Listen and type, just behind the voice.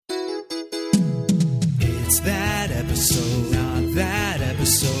It's that episode, not that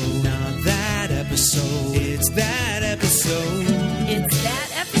episode, not that episode. It's that episode. It's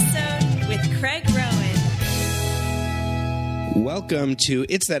that episode with Craig Rowan. Welcome to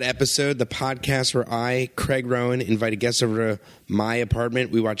It's That Episode, the podcast where I, Craig Rowan, invite a guest over to my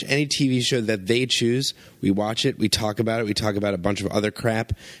apartment. We watch any TV show that they choose. We watch it. We talk about it. We talk about a bunch of other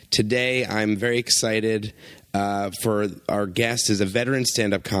crap. Today, I'm very excited for our guest is a veteran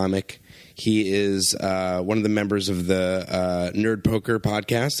stand-up comic. He is one of the members of the Nerd Poker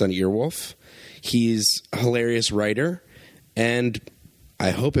podcast on Earwolf. He's a hilarious writer, and I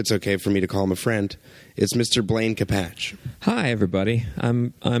hope it's okay for me to call him a friend. It's Mr. Blaine Capatch. Hi, everybody.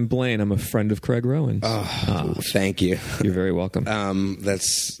 I'm Blaine. I'm a friend of Craig Rowan. Oh, thank you. You're very welcome.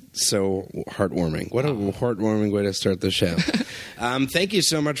 That's so heartwarming. What a heartwarming way to start the show. Thank you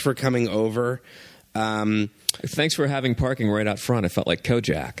so much for coming over. Thanks for having parking right out front. I felt like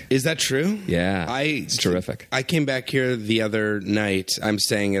Kojak. Is that true? Yeah, it's terrific. I came back here the other night. I'm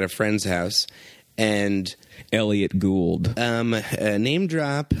staying at a friend's house, and Elliot Gould. Name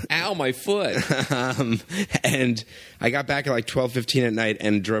drop. Ow, my foot. And I got back at like 12:15 at night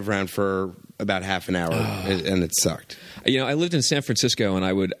and drove around for about half an hour, and it sucked. You know, I lived in San Francisco, and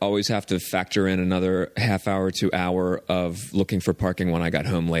I would always have to factor in another half hour to hour of looking for parking when I got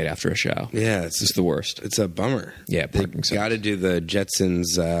home late after a show. Yeah, it's just the worst. It's a bummer. Yeah, parking sucks. Got to do the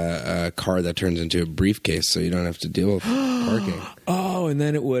Jetsons car that turns into a briefcase, so you don't have to deal with parking. Oh, and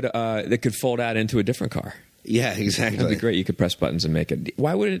then it could fold out into a different car. Yeah, exactly. That'd be great. You could press buttons and make it.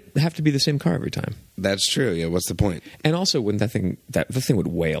 Why would it have to be the same car every time? That's true. Yeah, what's the point? And also, wouldn't the thing would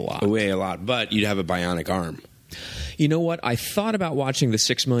weigh a lot? Weigh a lot, but you'd have a bionic arm. You know what? I thought about watching The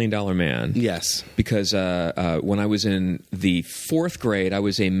 $6 Million Man. Yes. Because when I was in the fourth grade, I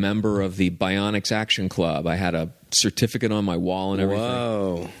was a member of the Bionics Action Club. I had a certificate on my wall and everything.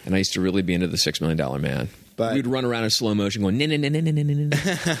 Whoa. And I used to really be into The $6 Million Man. But we'd run around in slow motion going,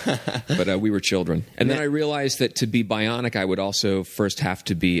 but we were children. And then I realized that to be bionic, I would also first have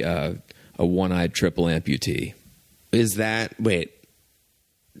to be a one-eyed triple amputee. Is that,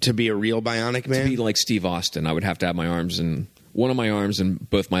 to be a real bionic man? To be like Steve Austin, I would have to have one of my arms and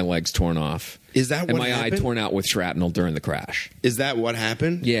both my legs torn off. Is that what happened? And my eye torn out with shrapnel during the crash. Is that what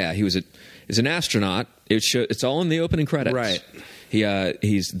happened? Yeah, he's an astronaut. It's all in the opening credits. Right.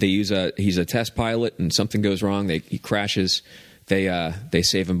 He's a test pilot, and something goes wrong. He crashes. They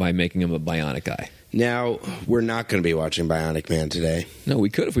save him by making him a bionic guy. Now, we're not going to be watching Bionic Man today. No, we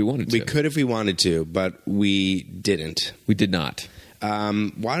could if we wanted to. We could if we wanted to, but we didn't. We did not.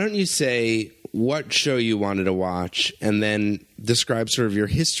 Why don't you say what show you wanted to watch, and then describe sort of your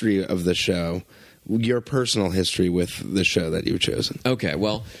history of the show, your personal history with the show that you've chosen. Okay,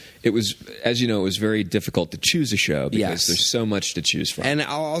 well, it was, as you know, it was very difficult to choose a show because there's so much to choose from. And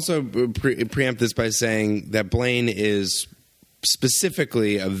I'll also preempt this by saying that Blaine is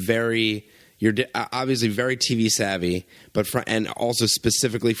specifically you're obviously very TV savvy, and also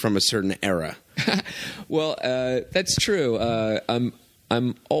specifically from a certain era. Well, that's true.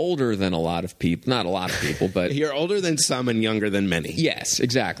 I'm older than a lot of people. Not a lot of people, but... You're older than some and younger than many. Yes,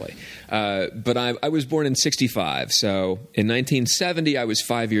 exactly. But I was born in 1965, so in 1970 I was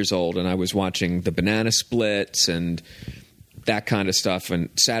 5 years old, and I was watching the Banana Splits and that kind of stuff and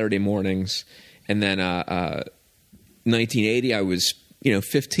Saturday mornings. And then 1980 I was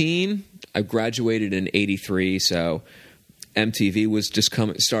 15. I graduated in 83, so MTV was just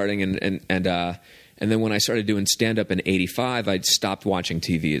starting, and then when I started doing stand-up in 85, I'd stopped watching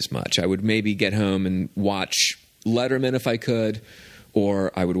TV as much. I would maybe get home and watch Letterman if I could,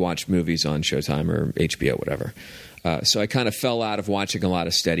 or I would watch movies on Showtime or HBO, whatever. So I kind of fell out of watching a lot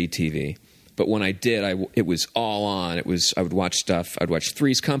of steady TV. But when I did, it was all on. I would watch stuff. I'd watch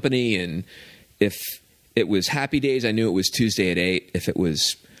Three's Company, and if it was Happy Days, I knew it was Tuesday at 8. If it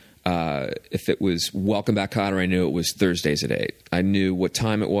was Welcome Back, Kotter, I knew it was Thursdays at 8. I knew what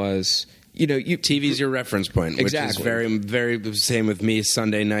time it was. TV's your reference point, exactly. Which is very, very same with me.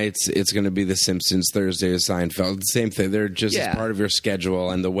 Sunday nights, it's going to be The Simpsons. Thursday is Seinfeld. Same thing. They're just part of your schedule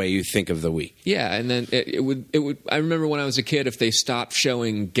and the way you think of the week. Yeah, and then it would. I remember when I was a kid, if they stopped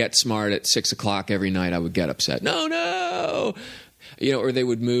showing Get Smart at 6 o'clock every night, I would get upset. No. Or they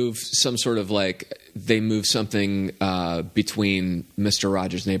would move some sort of they move something between Mr.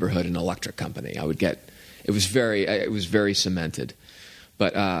 Rogers' Neighborhood and Electric Company. It was very cemented,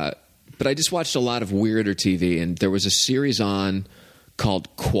 but I just watched a lot of weirder TV, and there was a series on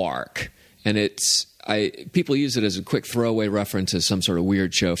called Quark, and people use it as a quick throwaway reference as some sort of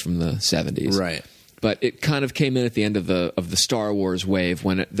weird show from the 70s, right? But it kind of came in at the end of the Star Wars wave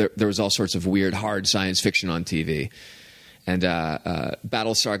when there was all sorts of weird hard science fiction on TV. and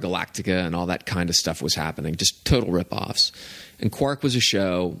Battlestar Galactica and all that kind of stuff was happening. Just total ripoffs. And Quark was a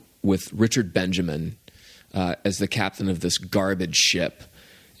show with Richard Benjamin as the captain of this garbage ship.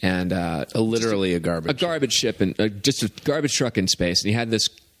 And literally a garbage ship, and just a garbage truck in space. And he had this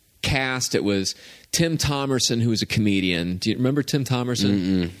cast. It was Tim Thomerson, who was a comedian. Do you remember Tim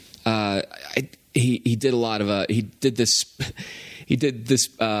Thomerson? He did a lot of he did this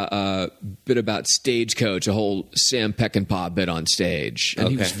bit about Stagecoach, a whole Sam Peckinpah bit on stage, and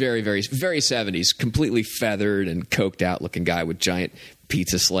he was very, very, very 70s, completely feathered and coked out looking guy with giant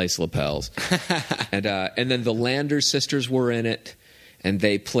pizza slice lapels. And then the Landers sisters were in it. And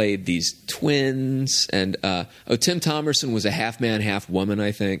they played these twins. And Tim Thomerson was a half man, half woman,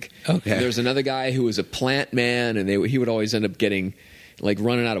 I think. Okay. There was another guy who was a plant man, and he would always end up getting like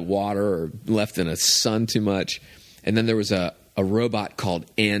running out of water or left in the sun too much. And then there was a robot called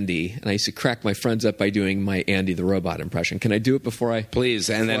Andy, and I used to crack my friends up by doing my Andy the robot impression. Can I do it before I?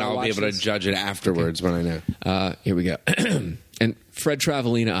 Please, and then I'll be able to judge it afterwards when I know. Here we go. And Fred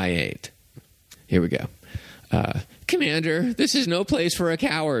Travellina, I ate. Here we go. Commander, this is no place for a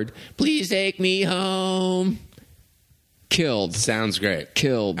coward. Please take me home. Killed. Sounds great.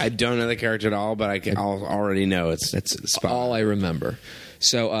 Killed. I don't know the character at all, but I'll already know it's spot all on. I remember.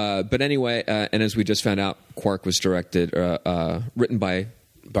 So, but anyway, and as we just found out, Quark was written by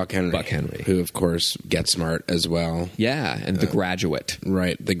Buck Henry, who of course Get Smart as well. Yeah, and The Graduate.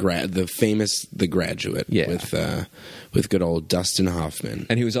 Right, the famous The Graduate. Yeah. with good old Dustin Hoffman,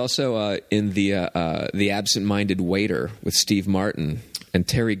 and he was also in the Absent-Minded Waiter with Steve Martin and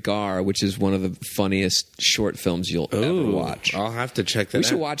Terry Garr, which is one of the funniest short films you'll ever watch. I'll have to check that out. We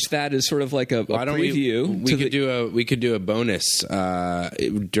should watch that as sort of like a preview. We could do a bonus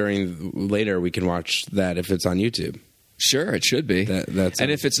during later. We can watch that if it's on YouTube. Sure, it should be.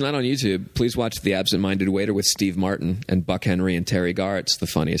 And if it's not on YouTube, please watch The Absent-Minded Waiter with Steve Martin and Buck Henry and Terry Garr. It's the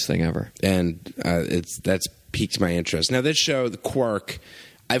funniest thing ever. And that's piqued my interest. Now, this show, the Quark,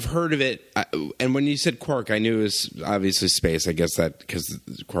 I've heard of it. And when you said Quark, I knew it was obviously space. I guess that because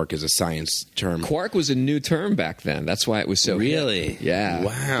Quark is a science term. Quark was a new term back then. That's why it was so really hip. Yeah.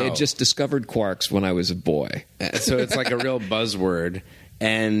 Wow. They had just discovered quarks when I was a boy. So it's like a real buzzword.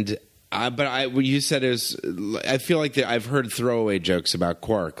 And what you said is, I feel like I've heard throwaway jokes about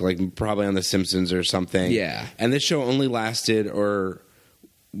Quark, like probably on The Simpsons or something. Yeah. And this show only lasted or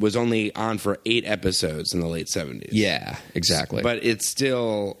was only on for 8 episodes in the late 70s. Yeah, exactly. But it's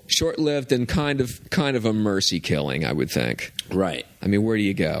still short-lived and kind of a mercy killing, I would think. Right. I mean, where do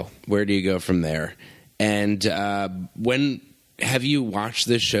you go? Where do you go from there? And when have you watched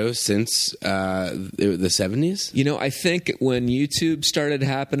this show since the 70s? You know, I think when YouTube started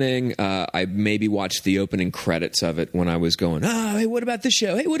happening, I maybe watched the opening credits of it when I was going, oh, hey, what about this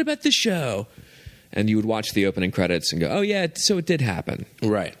show? Hey, what about this show? And you would watch the opening credits and go, oh, yeah, so it did happen.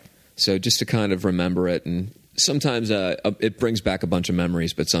 Right. So just to kind of remember it, and sometimes it brings back a bunch of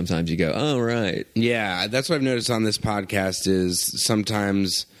memories, but sometimes you go, oh, right. Yeah, that's what I've noticed on this podcast is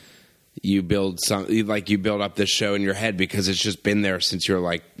sometimes you build up this show in your head because it's just been there since you're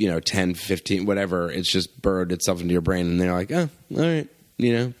like, 10, 15, whatever. It's just burrowed itself into your brain, and they're like, oh, all right,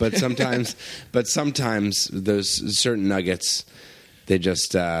 But sometimes, those certain nuggets, they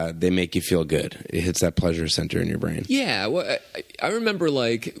just they make you feel good. It hits that pleasure center in your brain. Yeah, well, I remember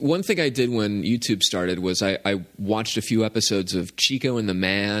like one thing I did when YouTube started was I watched a few episodes of Chico and the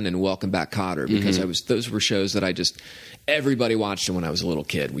Man and Welcome Back, Kotter, because those were shows that everybody watched them when I was a little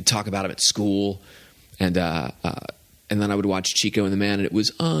kid. We'd talk about them at school, and then I would watch Chico and the Man, and it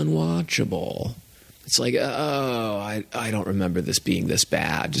was unwatchable. It's like, oh, I don't remember this being this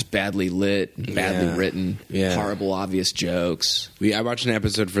bad. Just badly lit, badly written, horrible, obvious jokes. I watched an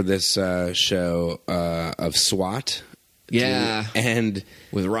episode for this show of SWAT. Yeah. And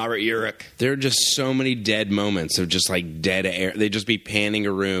with Robert Urich. There are just so many dead moments of just like dead air. They'd just be panning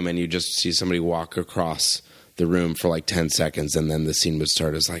a room, and you just see somebody walk across the room for like 10 seconds, and then the scene would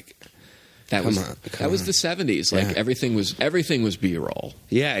start. It's like, That was the 70s. Like everything was B-roll.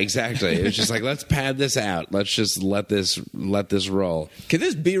 Yeah, exactly. It was just like, let's pad this out. Let's just let this roll. Can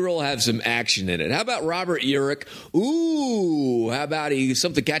this B-roll have some action in it? How about Robert Urich? Ooh, how about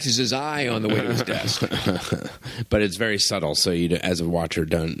something catches his eye on the way to his desk? But it's very subtle, so you, as a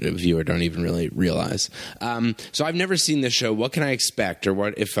viewer, don't even really realize. So I've never seen this show. What can I expect, or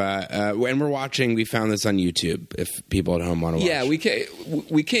what if? When we're watching, we found this on YouTube. If people at home want to watch, yeah,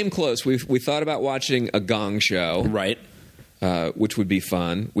 we came close. We thought about watching a Gong Show, right? Which would be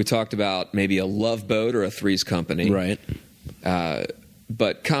fun. We talked about maybe a Love Boat or a Three's Company, right?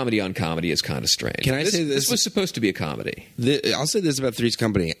 but comedy on comedy is kind of strange. Can I say this? This was supposed to be a comedy. I'll say this about Three's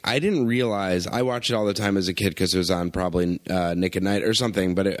Company. I didn't realize, I watched it all the time as a kid because it was on probably Nick at Night or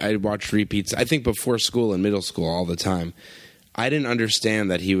something, but I watched repeats, I think before school and middle school all the time. I didn't understand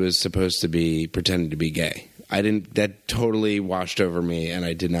that he was supposed to be pretending to be gay. That totally washed over me, and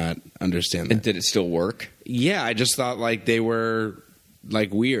I did not understand that. And did it still work? Yeah, I just thought like they were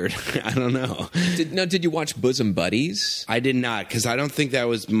like weird. I don't know. Did you watch Bosom Buddies? I did not, because I don't think that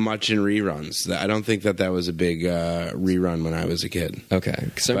was much in reruns. I don't think that was a big rerun when I was a kid. Okay.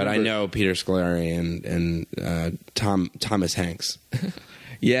 But I know Peter Scolari and Thomas Hanks.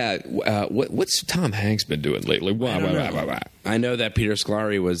 Yeah. What's Tom Hanks been doing lately? I know that Peter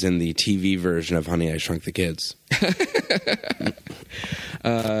Scolari was in the TV version of Honey, I Shrunk the Kids.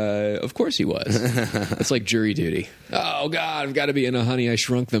 Of course he was. It's like jury duty. Oh, God, I've got to be in a Honey, I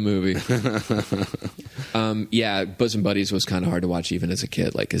Shrunk the movie. Yeah, Bosom Buddies was kind of hard to watch even as a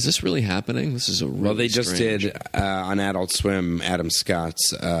kid. Like, is this really happening? This is a really Well, they just strange... did on Adult Swim, Adam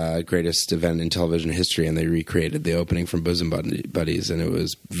Scott's greatest event in television history, and they recreated the opening from Bosom Buddies, and it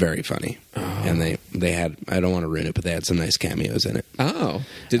was very funny. Oh. And they had, I don't want to ruin it, but they had some nice cameos in it. Oh.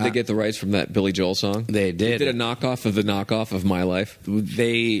 Did they get the rights from that Billy Joel song? They did. They did a knockoff of the knockoff of My Life?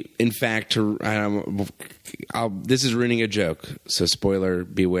 They, in fact, this is ruining a joke, so spoiler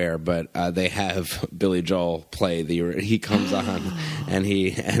beware, but they have Billy Joel play he comes on and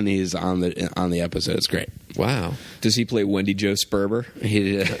he's on the episode. It's great. Wow. Does he play Wendy Jo Sperber?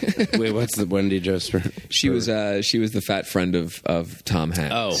 Wait, what's the Wendy Jo Sperber? She was the fat friend of Tom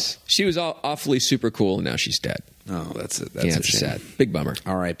Hanks. Oh. She was awfully super cool, and now she's dead. Oh, that's a shame. Sad. Big bummer.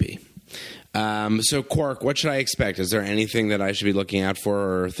 R.I.P. So Quark, what should I expect? Is there anything that I should be looking out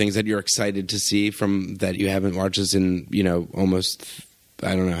for, or things that you're excited to see from that you haven't watched this in, almost,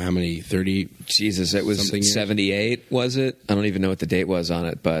 I don't know how many, 30? Jesus, it was 78, was it? I don't even know what the date was on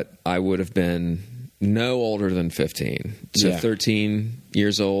it, but I would have been no older than 15. So 13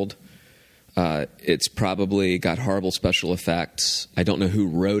 years old. It's probably got horrible special effects. I don't know who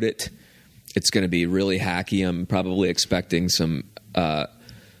wrote it. It's going to be really hacky. I'm probably expecting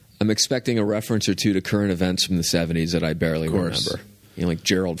I'm expecting a reference or two to current events from the 70s that I barely remember. Like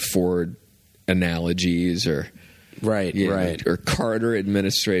Gerald Ford analogies or right, or Carter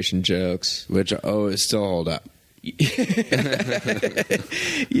administration jokes, which still hold up.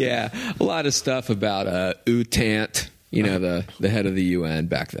 Yeah, a lot of stuff about U-Tant, the head of the UN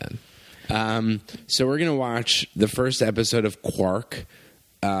back then. So we're gonna watch the first episode of Quark.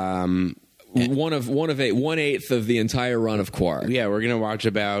 One eighth of the entire run of Quark. Yeah, we're gonna watch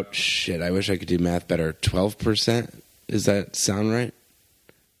about I wish I could do math better. 12%. Does that sound right?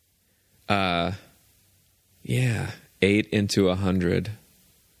 Yeah. 8 into 100.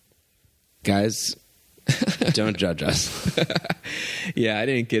 Guys, don't judge us. Yeah, I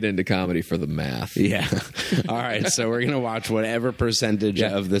didn't get into comedy for the math. Yeah. All right, so we're gonna watch whatever percentage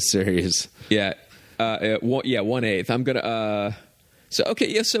of the series. Yeah. 1/8. I'm gonna. So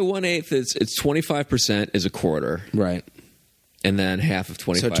 1/8 it's 25% is a quarter, right? And then half of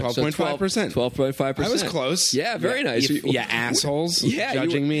 25. So 12.5%. 12.5%. I was close. Yeah, very nice. Yeah, assholes. Yeah,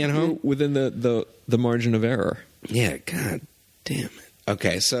 judging me at home within the margin of error. Yeah. God damn it.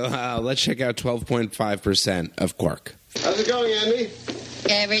 Okay, so let's check out 12.5% of Quark. How's it going, Andy?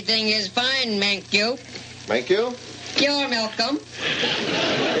 Everything is fine, thank you. Thank you? You're welcome.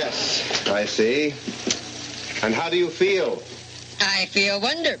 Yes, I see. And how do you feel? I feel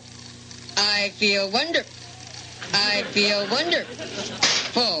wonder. I feel wonder. I feel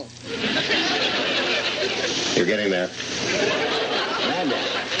wonderful. You're getting there. Amanda,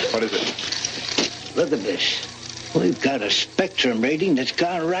 What is it? look at this. We've got a spectrum reading that's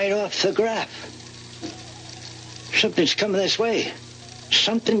gone right off the graph. Something's coming this way.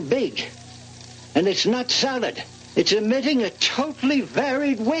 Something big. And it's not solid. It's emitting a totally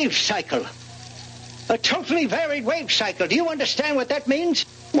varied wave cycle. A totally varied wave cycle. Do you understand what that means?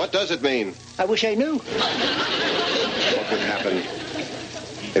 What does it mean? I wish I knew. What would happen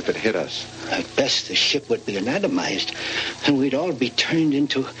if it hit us? At best, the ship would be anatomized, and we'd all be turned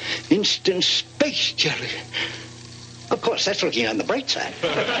into instant space jelly. Of course, that's looking on the bright side.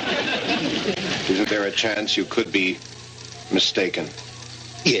 Isn't there a chance you could be mistaken?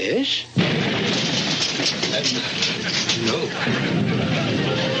 Yes?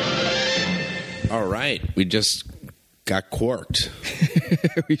 All right, we just got quarked.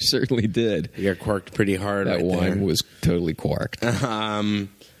 We certainly did. We got quarked pretty hard. That wine was totally quarked.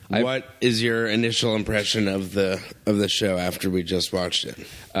 What is your initial impression of the show after we just watched it?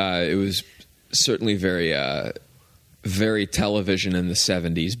 It was certainly very very television in the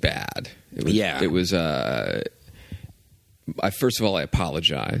 70s bad. It was First of all, I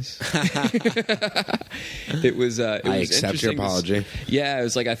apologize. It was accept your interesting. apology. Yeah, it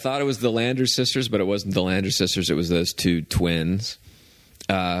was like I thought it was the Landers sisters, but it wasn't the Landers sisters. It was those two twins.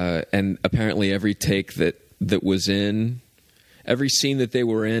 And apparently, every take that was in, every scene that they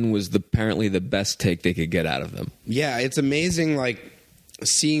were in was apparently the best take they could get out of them. Yeah, it's amazing. Like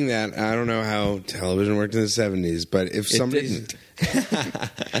seeing that. I don't know how television worked in the 70s, but if somebody,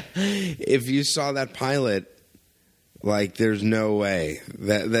 if you saw that pilot. Like, there's no way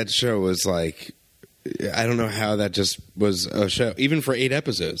that show was like, I don't know how that just was a show, even for 8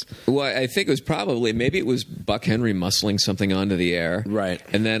 episodes. Well, I think it was maybe it was Buck Henry muscling something onto the air. Right.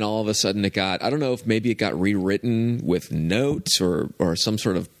 And then all of a sudden I don't know if maybe it got rewritten with notes or some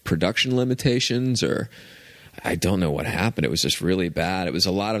sort of production limitations, or I don't know what happened. It was just really bad. It was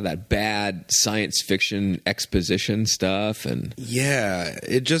a lot of that bad science fiction exposition stuff. And yeah,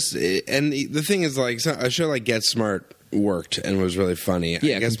 and the thing is, like, a show like Get Smart worked and was really funny.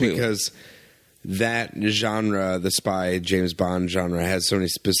 Yeah, I guess completely. because that genre, the spy James Bond genre, has so many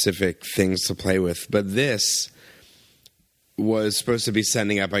specific things to play with. But this was supposed to be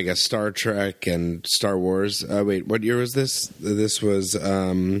sending up, I guess, Star Trek and Star Wars. Wait, what year was this? This was,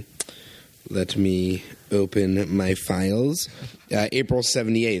 let me open my files. April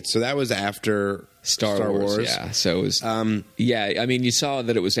 78. So that was after Star Wars. Yeah. So it was, yeah, I mean, you saw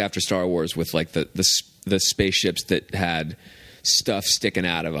that it was after Star Wars with like the spaceships that had stuff sticking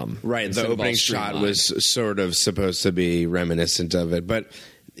out of them. Right. The opening shot was sort of supposed to be reminiscent of it, but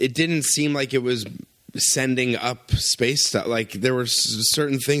it didn't seem like it was sending up space stuff. Like, there were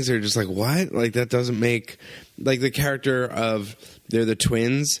certain things that are just like, what? Like, that doesn't make, like, the character of, they're the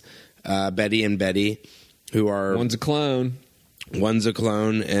twins, Betty and Betty, who are, one's a clone,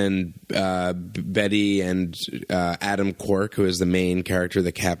 and Betty and Adam Quark, who is the main character,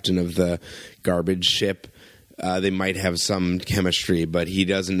 the captain of the garbage ship. They might have some chemistry, but he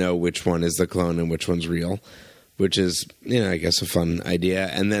doesn't know which one is the clone and which one's real, which is, I guess, a fun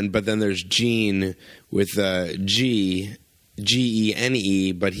idea. But then there's Gene with G-E-N-E,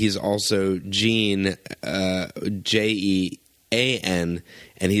 but he's also Gene, J-E-A-N,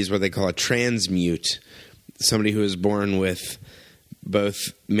 and he's what they call a transmute, somebody who is born with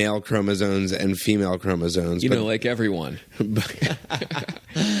both male chromosomes and female chromosomes. Like everyone.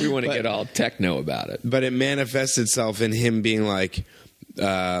 We want to get all techno about it. But it manifests itself in him being like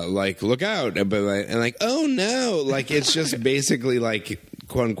look out, and like, oh no, like, it's just basically like,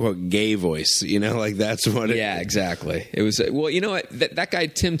 quote unquote, gay voice, like that's what it is. Yeah, exactly. It was, well, that guy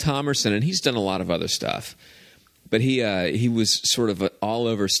Tim Thomerson, and he's done a lot of other stuff. But he was sort of all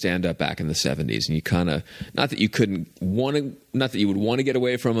over stand-up back in the 70s, and you kind of, not that you would want to get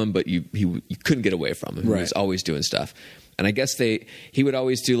away from him, but you couldn't get away from him. Right. He was always doing stuff, and I guess he would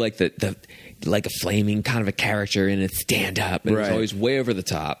always do like the like a flaming kind of a character in a stand-up, and it was Right. always way over the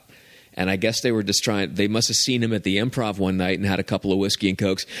top. And I guess they were just they must have seen him at the Improv one night and had a couple of whiskey and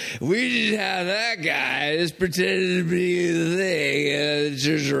cokes. We just had that guy just pretended to be the thing,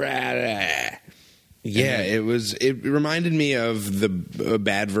 just right. Yeah, it reminded me of a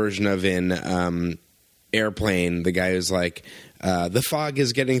bad version of in Airplane, the guy who's like, the fog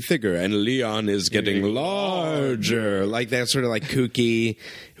is getting thicker and Leon is getting larger. Like that sort of like kooky,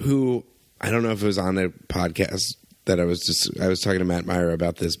 who, I don't know if it was on a podcast that I was talking to Matt Meyer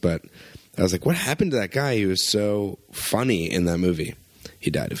about this, but I was like, what happened to that guy who was so funny in that movie?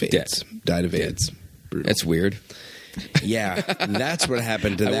 He died of AIDS. AIDS. Brutal. That's weird. Yeah, that's what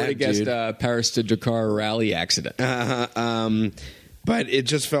happened to I that would have guessed dude. Paris to Dakar rally accident. But it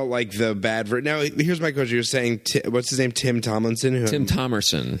just felt like the bad version. Now, here's my question. You're saying, what's his name? Tim Tomlinson? Tim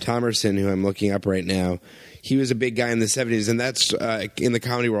Thomerson. Thomerson, who I'm looking up right now. He was a big guy in the 70s, and that's in the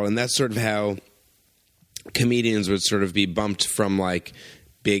comedy world, and that's sort of how comedians would sort of be bumped from, like,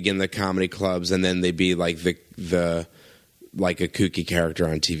 big in the comedy clubs, and then they'd be like the like a kooky character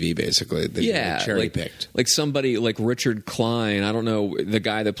on TV, basically. They'd be cherry-picked. Like somebody like Richard Klein. I don't know, the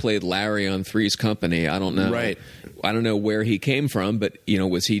guy that played Larry on Three's Company. I don't know. Right. I don't know where he came from, but,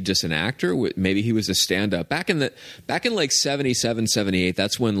 was he just an actor? Maybe he was a stand-up. Back in like 77, 78,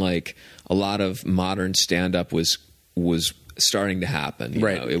 that's when like a lot of modern stand-up was starting to happen. You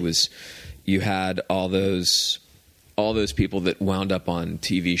Right. know? It was, you had all those people that wound up on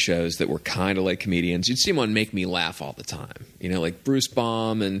TV shows that were kind of like comedians. You'd see them on Make Me Laugh all the time. Like Bruce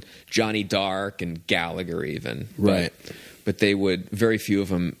Baum and Johnny Dark and Gallagher even. Right. But they would, very few of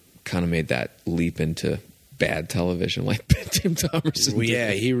them kind of made that leap into bad television like Tim Thomerson Well,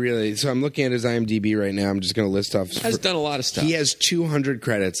 yeah, he really... So I'm looking at his IMDb right now. I'm just going to list off... has done a lot of stuff. He has 200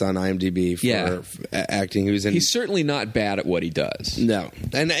 credits on IMDb for acting. He was in... He's certainly not bad at what he does. No.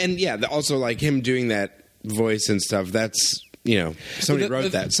 And yeah, also like him doing that voice and stuff, that's, somebody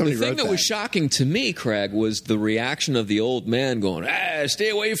wrote that. Somebody the thing wrote that was shocking to me, Craig, was the reaction of the old man going, stay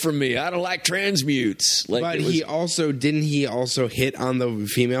away from me. I don't like transmutes. But he also hit on the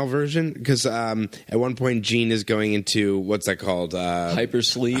female version? Because at one point, Gene is going into, what's that called?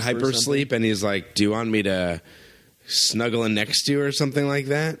 Hypersleep, and he's like, do you want me to snuggle in next to you or something like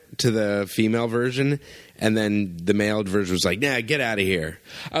that, to the female version? And then the male version was like, nah, get out of here.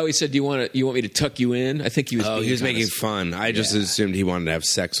 Oh, he said, do you want me to tuck you in? I think he was he was making fun. I just assumed he wanted to have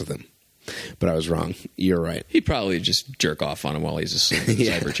sex with him. But I was wrong. You're right. He'd probably just jerk off on him while he's asleep in the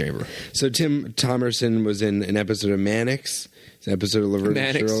cyber chamber. So Tim Thomerson was in an episode of Mannix. It's an episode of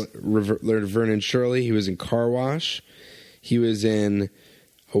Laverne and Shirley. He was in Car Wash. He was in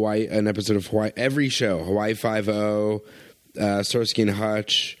Hawaii, an episode of Hawaii. Every show. Hawaii Five-0, Starsky and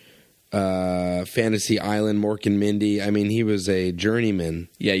Hutch, Fantasy Island, Mork and Mindy. I mean, he was a journeyman.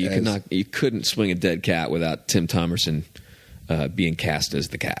 Yeah, you couldn't swing a dead cat without Tim Thomerson being cast as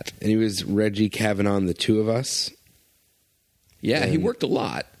the cat. And he was Reggie Kavanaugh in The Two of Us. Yeah, he worked a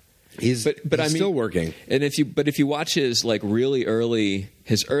lot. He's still working. And if you watch his really early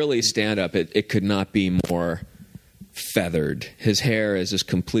stand-up, it could not be more feathered. His hair is just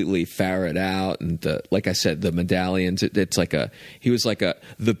completely farrowed out, and like I said, the medallions. It's like he was like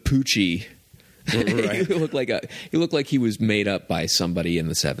the Poochie. Right. he looked like he was made up by somebody in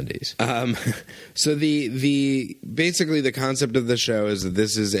the 70s. So basically the concept of the show is that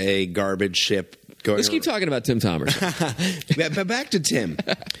this is a garbage ship going. Let's keep talking about Tim Thomerson. But back to Tim.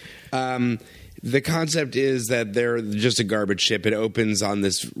 The concept is that they're just a garbage ship. It opens on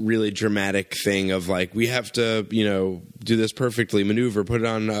this really dramatic thing of we have to, do this perfectly, maneuver, put it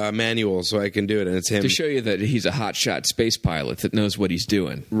on manual so I can do it. And it's him. To show you that he's a hotshot space pilot that knows what he's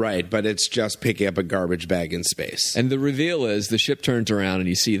doing. Right, but it's just picking up a garbage bag in space. And the reveal is the ship turns around and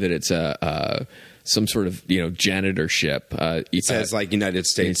you see that it's some sort of janitor ship. It says United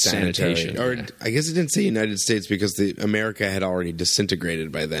States sanitation, or I guess it didn't say United States because America had already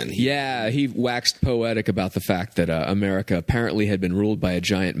disintegrated by then. He waxed poetic about the fact that America apparently had been ruled by a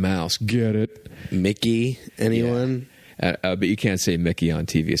giant mouse. Get it, Mickey? Anyone? Yeah. But you can't say Mickey on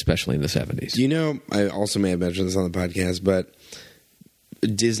TV, especially in the 70s. I also may have mentioned this on the podcast, but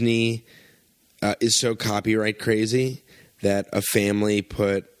Disney is so copyright crazy that a family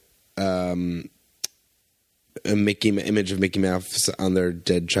put a image of Mickey Mouse on their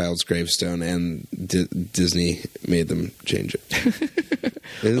dead child's gravestone, and Disney made them change it.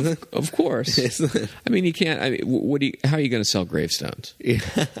 Isn't it? Of course. I mean, you can't. How are you going to sell gravestones?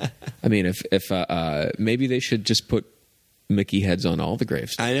 I mean, if maybe they should just put Mickey heads on all the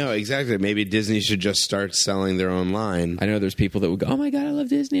gravestones. I know, exactly. Maybe Disney should just start selling their own line. I know there's people that would go, "Oh my God, I love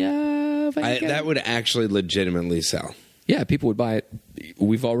Disney." That would actually legitimately sell. Yeah, people would buy it.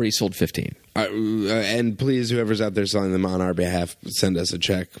 We've already sold 15. And please, whoever's out there selling them on our behalf, send us a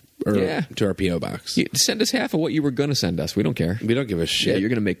check to our P.O. box. Send us half of what you were going to send us. We don't care. We don't give a shit. Yeah, you're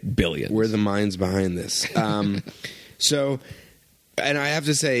going to make billions. We're the minds behind this. So, and I have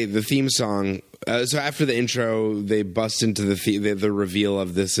to say, the theme song. So after the intro, they bust into the reveal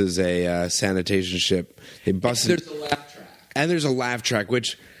of this is a sanitation ship. They bust. There's a laugh track. And there's a laugh track,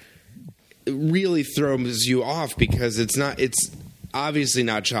 which really throws you off because it's obviously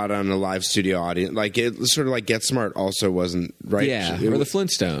not shot on a live studio audience. It sort of like Get Smart also wasn't, right? Yeah, or the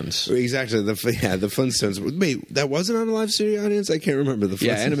Flintstones. Exactly. The Flintstones. Wait, that wasn't on a live studio audience? I can't remember the Flintstones.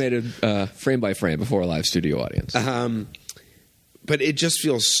 Yeah, animated frame by frame before a live studio audience. But it just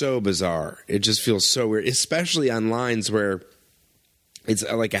feels so bizarre. It just feels so weird, especially on lines where it's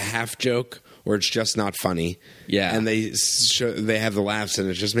like a half joke or it's just not funny. Yeah. And they have the laughs and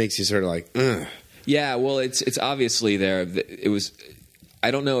it just makes you sort of like, ugh. Yeah, well, it's obviously there. It was. I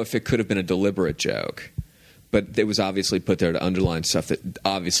don't know if it could have been a deliberate joke, but it was obviously put there to underline stuff that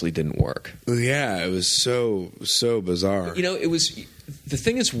obviously didn't work. Yeah, it was so bizarre. It was. The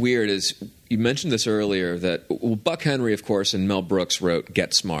thing that's weird is you mentioned this earlier that Buck Henry, of course, and Mel Brooks wrote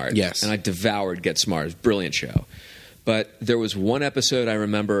Get Smart. Yes, and I devoured Get Smart. It was a brilliant show. But there was one episode I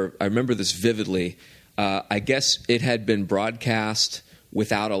remember this vividly. I guess it had been broadcast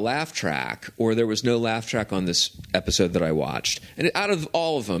without a laugh track, or there was no laugh track on this episode that I watched. And out of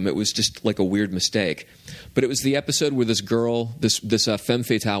all of them, it was just like a weird mistake. But it was the episode where this girl, this femme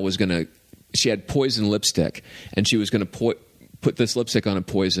fatale was going to, she had poison lipstick, and she was going to put this lipstick on and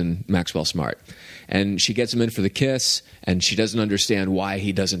poison Maxwell Smart. And she gets him in for the kiss, and she doesn't understand why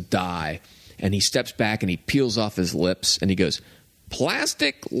he doesn't die. And he steps back and he peels off his lips, and he goes,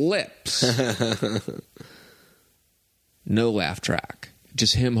 "Plastic lips." No laugh track.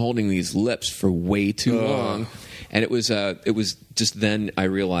 Just him holding these lips for way too long. And it was just then I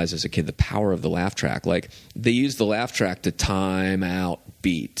realized as a kid the power of the laugh track. Like they used the laugh track to time out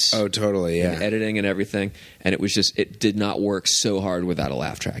beats. Oh, totally, yeah. And editing and everything. And it did not work so hard without a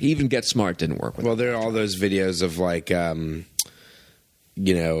laugh track. Even Get Smart didn't work with Well, there are all those videos of like,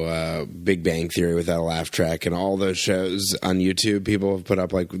 Big Bang Theory without a laugh track, and all those shows on YouTube. People have put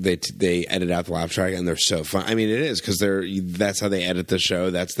up like they edit out the laugh track, and they're so fun. I mean, it is because that's how they edit the show.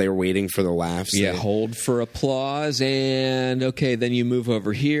 They're waiting for the laughs. Yeah, hold for applause, and okay, then you move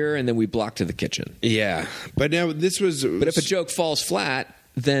over here, and then we block to the kitchen. Yeah, but now But if a joke falls flat,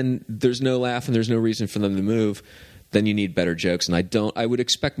 then there's no laugh and there's no reason for them to move. Then you need better jokes, and I would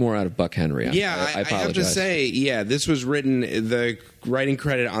expect more out of Buck Henry. Yeah, I apologize. I have to say, this was written. The writing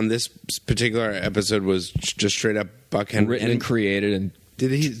credit on this particular episode was just straight up Buck Henry. Written and created, and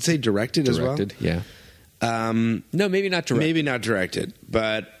did he say directed as well? Yeah. No, maybe not directed. Maybe not directed,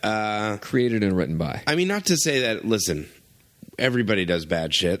 but created and written by. I mean, not to say that. Listen, everybody does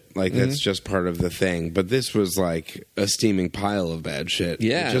bad shit. Like that's just part of the thing. But this was like a steaming pile of bad shit.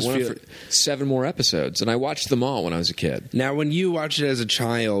 Yeah, it went for 7 more episodes, and I watched them all when I was a kid. Now, when you watched it as a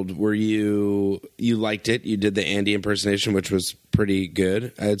child, were you liked it? You did the Andy impersonation, which was pretty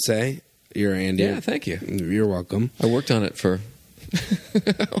good, I'd say. You're Andy. Yeah, thank you. You're welcome. I worked on it for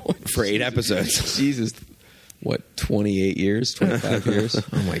 8 episodes. Jesus. What, 28 years, 25 years?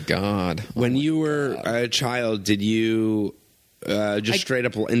 Oh my God. When you were a child, did you straight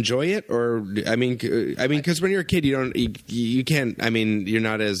up enjoy it, or I mean, because when you're a kid, you can't. I mean, you're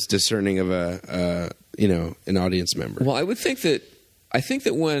not as discerning of an audience member. Well, I think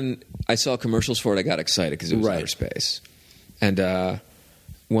that when I saw commercials for it, I got excited because it was outer space, and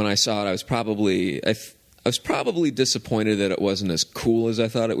when I saw it, I was probably disappointed that it wasn't as cool as I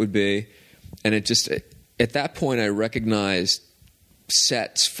thought it would be, and at that point I recognized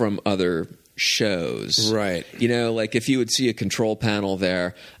sets from other shows. Right. Like if you would see a control panel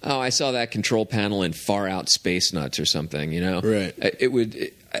there, I saw that control panel in Far Out Space Nuts or something,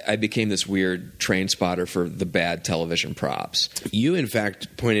 Right. I became this weird train spotter for the bad television props. You, in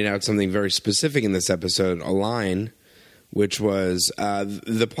fact, pointed out something very specific in this episode, a line, which was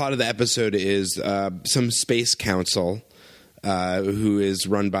the plot of the episode is some space council who is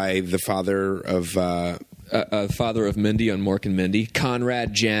run by the father of Mindy on Mork and Mindy,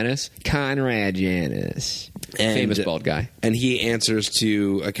 Conrad Janis, famous bald guy, and he answers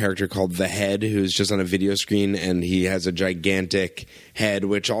to a character called the Head, who's just on a video screen, and he has a gigantic head,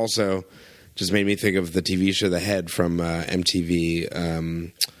 which also just made me think of the TV show The Head from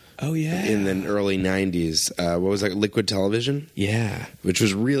MTV. Oh yeah, in the early '90s. What was that? Liquid Television. Yeah, which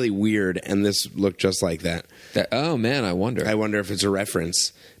was really weird, and this looked just like that. Oh man, I wonder if it's a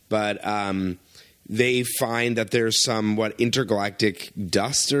reference, but. They find that there's some intergalactic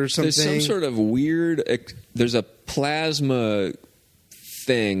dust or something. There's some sort of weird. There's a plasma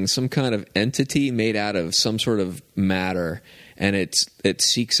thing, some kind of entity made out of some sort of matter, and it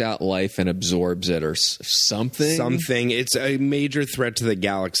seeks out life and absorbs it, or something. Something. It's a major threat to the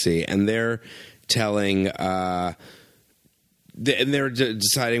galaxy, and they're telling. And they're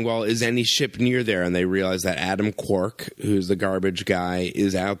deciding, well, is any ship near there? And they realize that Adam Quark, who's the garbage guy,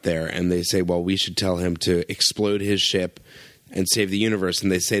 is out there. And they say, well, we should tell him to explode his ship and save the universe. And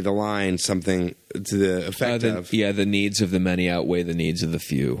they say the line, something to the effect of... Yeah, the needs of the many outweigh the needs of the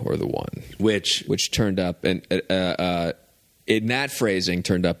few, or the one. Which turned up, and in that phrasing,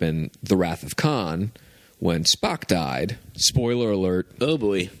 turned up in The Wrath of Khan, when Spock died. Spoiler alert. Oh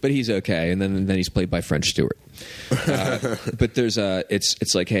boy. But he's okay, and then he's played by French Stewart. But there's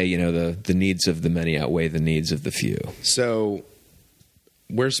it's like, hey, the needs of the many outweigh the needs of the few. So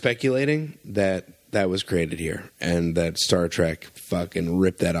we're speculating that was created here, and that Star Trek fucking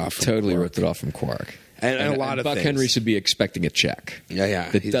ripped that off from totally Quark. Ripped it off from Quark. And a lot of Buck things. Henry should be expecting a check. Yeah.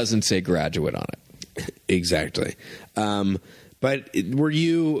 That doesn't say graduate on it. Exactly. But were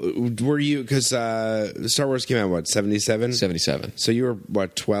you because Star Wars came out what 77? 77. So you were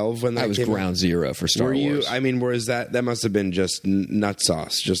what 12 when that I was came ground out? zero for Star Wars. I mean, was that must have been just nut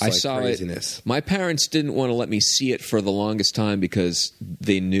sauce, just like craziness. My parents didn't want to let me see it for the longest time because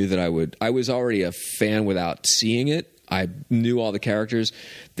they knew that I was already a fan without seeing it. I knew all the characters.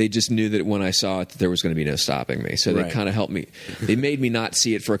 They just knew that when I saw it, that there was going to be no stopping me. So they kind of helped me. They made me not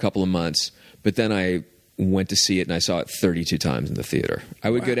see it for a couple of months, but then I went to see it, and I saw it 32 times in the theater.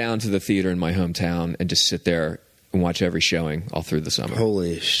 I would go down to the theater in my hometown and just sit there and watch every showing all through the summer.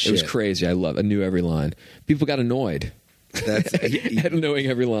 Holy shit. It was crazy. I knew every line. People got annoyed. At knowing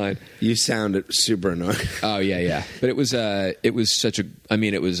every line. You sounded super annoying. Oh, yeah. But it was such a,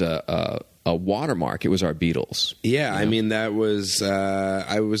 it was a watermark. It was our Beatles. Yeah, I mean, that was,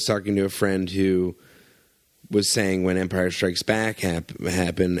 I was talking to a friend who was saying when Empire Strikes Back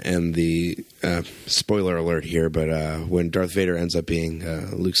happened, and the spoiler alert here, but when Darth Vader ends up being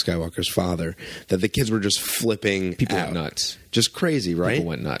Luke Skywalker's father, that the kids were just flipping People out. went nuts. Just crazy, right? People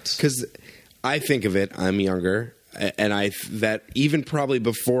went nuts. Because I think of it, I'm younger, and that even probably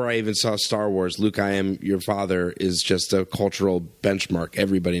before I even saw Star Wars, Luke, I am your father is just a cultural benchmark.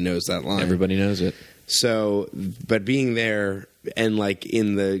 Everybody knows that line. Everybody knows it. So, but being there and like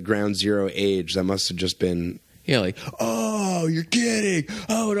in the ground zero age, that must have just been. Yeah, like, oh, you're kidding.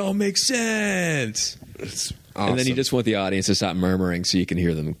 Oh, it all makes sense. It's awesome. And then you just want the audience to stop murmuring so you can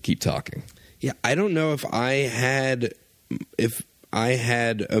hear them keep talking. Yeah, I don't know if I had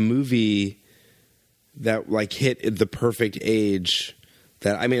a movie that like hit the perfect age.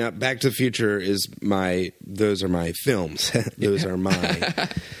 That I mean, Back to the Future is those are my films. Those are my.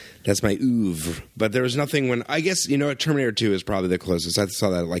 That's my oeuvre. But there was nothing when I guess Terminator 2 is probably the closest. I saw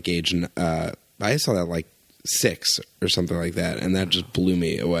that at like age. I saw that at like 6 or something like that, and that just blew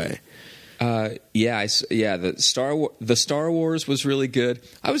me away. The Star Wars was really good.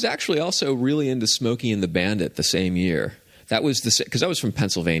 I was actually also really into Smokey and the Bandit the same year. That was because I was from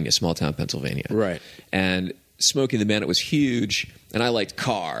Pennsylvania, small town Pennsylvania, right? And Smokey and the Bandit was huge, and I liked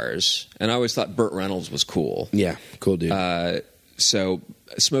cars, and I always thought Burt Reynolds was cool. Yeah, cool dude. So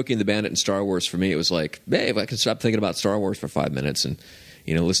Smokey and the Bandit and Star Wars for me, it was like, hey, if I could stop thinking about Star Wars for 5 minutes and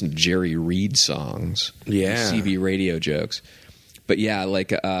listen to Jerry Reed songs, CB radio jokes. But yeah,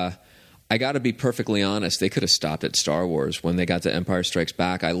 like I got to be perfectly honest, they could have stopped at Star Wars when they got to Empire Strikes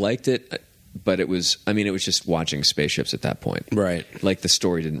Back. I liked it, but it was just watching spaceships at that point, right? Like the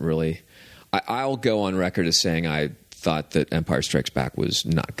story didn't really. I'll go on record as saying I thought that Empire Strikes Back was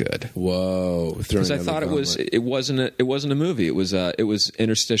not good. Whoa! Because I thought it wasn't a movie. It was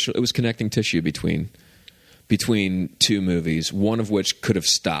interstitial. It was connecting tissue between two movies. One of which could have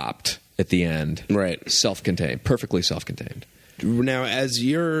stopped at the end. Right. Self-contained, perfectly self-contained. Now, as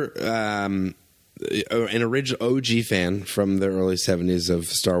you're an original OG fan from the early 70s of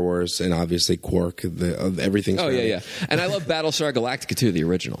Star Wars and obviously Quark, of everything. Oh, yeah. And I love Battlestar Galactica, too, the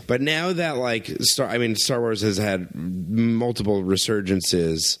original. But now that, like, Star Wars has had multiple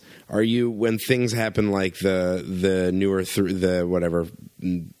resurgences, are you, when things happen like the newer,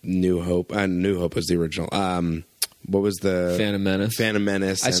 New Hope, New Hope was the original, what was the Phantom Menace? Phantom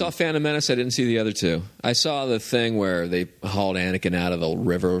Menace. I saw Phantom Menace. I didn't see the other two. I saw the thing where they hauled Anakin out of the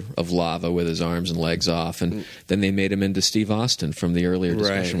river of lava with his arms and legs off, and then they made him into Steve Austin from the earlier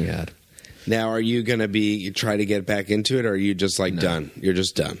discussion we had. Now, are you going to try to get back into it, or are you just done? You're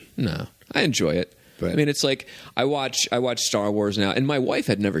just done. No, I enjoy it. But, I mean, it's like I watch Star Wars now, and my wife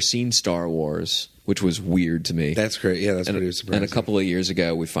had never seen Star Wars, which was weird to me. That's great. Yeah, that's pretty surprising. And a couple of years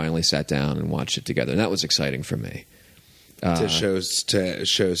ago, we finally sat down and watched it together, and that was exciting for me. To show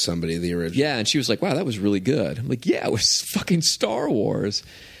somebody the original. Yeah, and she was like, wow, that was really good. I'm like, yeah, it was fucking Star Wars.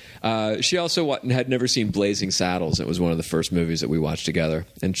 She also had never seen Blazing Saddles. It was one of the first movies that we watched together.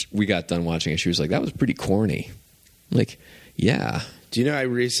 And we got done watching it. She was like, that was pretty corny. I'm like, yeah. Do you know, I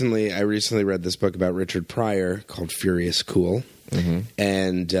recently read this book about Richard Pryor called Furious Cool. Mm-hmm.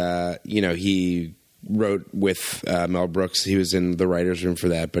 And, he wrote with Mel Brooks. He was in the writer's room for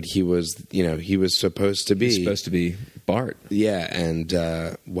that, but he was supposed to be Bart. Yeah, and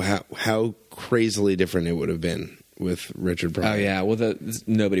how crazily different it would have been with Richard Pryor. Oh yeah, well,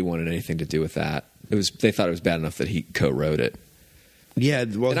 nobody wanted anything to do with that. They thought it was bad enough that he co-wrote it. Yeah,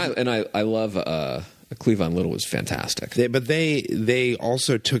 well, I love Cleavon Little was fantastic. But they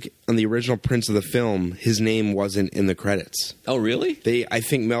also took on the original prints of the film. His name wasn't in the credits. Oh really? I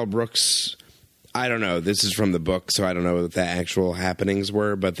think Mel Brooks. I don't know. This is from the book, so I don't know what the actual happenings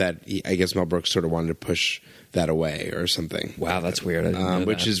were. But I guess Mel Brooks sort of wanted to push that away or something. Wow, that's weird. I didn't know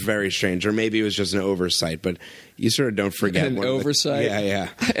which that. is very strange. Or maybe it was just an oversight. But you sort of don't forget. An oversight? Yeah.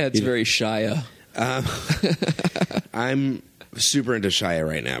 It's very Shia. I'm super into Shia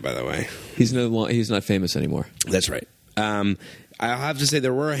right now, by the way. He's not famous anymore. That's right. I'll have to say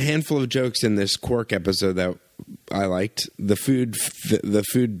there were a handful of jokes in this Quark episode that I liked. The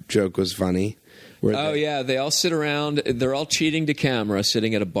food joke was funny. They all sit around. They're all cheating to camera,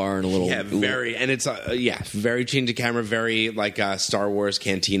 sitting at a bar in a little. Yeah, and it's very cheating to camera, very like Star Wars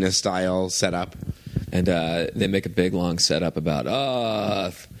cantina style setup. And they make a big long setup about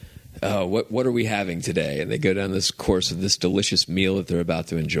what are we having today? And they go down this course of this delicious meal that they're about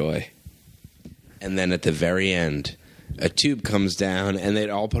to enjoy. And then at the very end, a tube comes down, and they'd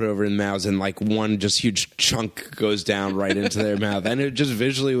all put it over in mouths, and like one just huge chunk goes down right into their mouth, and it just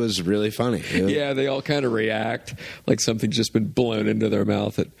visually was really funny. Yeah, they all kind of react like something's just been blown into their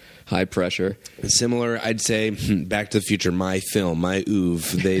mouth at high pressure. Similar, I'd say, Back to the Future, my film, my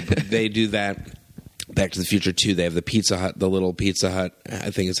oeuvre. They do that Back to the Future 2, they have the Pizza Hut, the little Pizza Hut.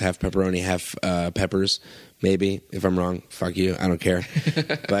 I think it's half pepperoni, half peppers, maybe. If I'm wrong, fuck you. I don't care.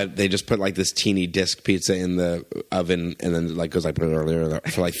 But they just put like this teeny disc pizza in the oven, and then like goes like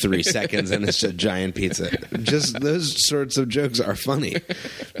for like 3 seconds, and it's a giant pizza. Just those sorts of jokes are funny.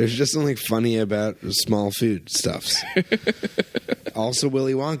 There's just something funny about small food stuffs. Also,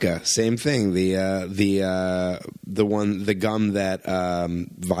 Willy Wonka, same thing. The gum that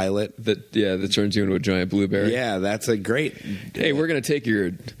Violet that turns you into a giant blueberry. Yeah, that's a great. Hey, we're going to take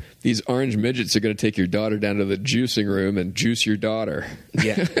these orange midgets are going to take your daughter down to the juicing room and juice your daughter.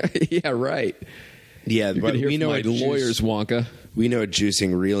 Yeah, yeah, right. Yeah, you but can hear we know from my lawyers, Wonka. We know what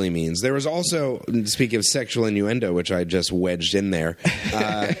juicing really means. There was also, speaking of sexual innuendo, which I just wedged in there.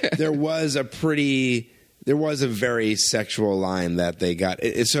 There was a very sexual line that they got.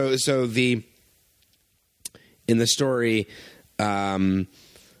 In the story,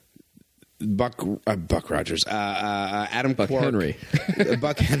 Buck Rogers, Adam Buck Quark, Henry,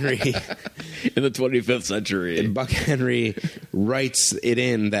 Buck Henry, in the 25th century. Buck Henry writes it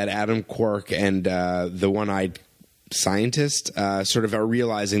in that Adam Quark and the one-eyed scientist sort of are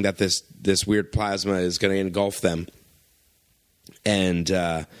realizing that this weird plasma is going to engulf them, and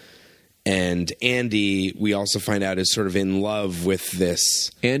Andy, we also find out, is sort of in love with this.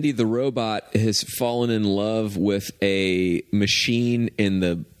 Andy the robot has fallen in love with a machine in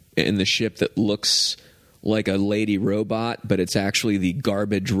the ship that looks like a lady robot, but it's actually the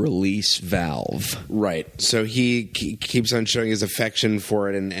garbage release valve. Right. So he keeps on showing his affection for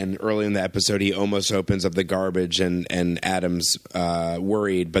it, and early in the episode he almost opens up the garbage, and Adam's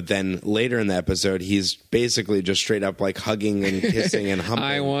worried, but then later in the episode he's basically just straight up like hugging and kissing and humping.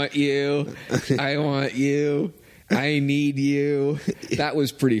 I want you. I want you. I need you. That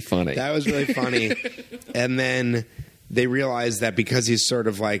was pretty funny. That was really funny. And then they realize that because he's sort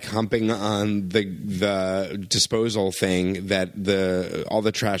of like humping on the disposal thing, that all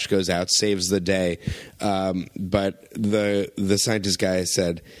the trash goes out, saves the day. But the scientist guy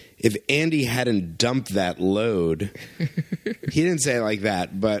said, if Andy hadn't dumped that load, he didn't say it like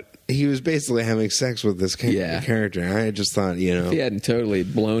that, but he was basically having sex with this character. I just thought, if he hadn't totally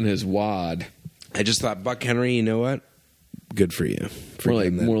blown his wad. I just thought, Buck Henry, you know what? Good for you.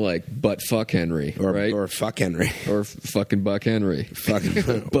 More like butt fuck Henry, right? Or fuck Henry. Or fucking Buck Henry.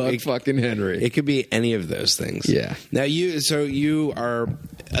 Fucking Buck fucking Henry. It could be any of those things. Yeah. Now you are,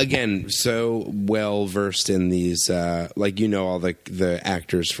 again, so well versed in these, all the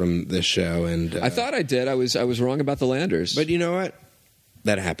actors from this show, and I thought I did. I was wrong about the Landers. But you know what?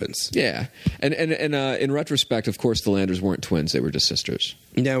 That happens. Yeah. And in retrospect, of course, the Landers weren't twins. They were just sisters.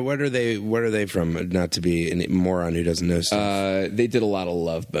 Now, what are they from? Not to be a moron who doesn't know stuff. They did a lot of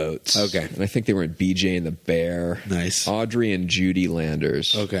Love Boats. Okay. And I think they were in BJ and the Bear. Nice. Audrey and Judy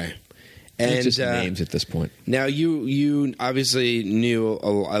Landers. Okay. And just names at this point. Now, you obviously knew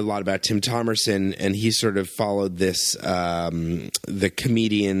a lot about Tim Thomerson, and he sort of followed this the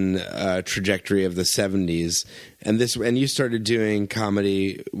comedian trajectory of the 70s. And you started doing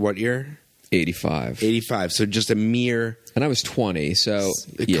comedy what year? 85. 85. So just a mere... And I was 20, so...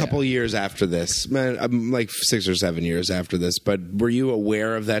 A couple years after this. Man, like 6 or 7 years after this. But were you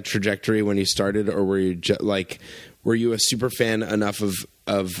aware of that trajectory when you started, or were you were you a super fan enough of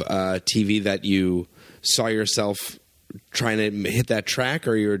TV that you saw yourself trying to hit that track,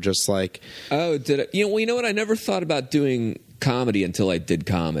 or you were just like... Oh, did it? You know what? I never thought about doing comedy until I did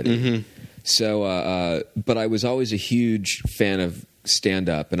comedy. Mm-hmm. So, but I was always a huge fan of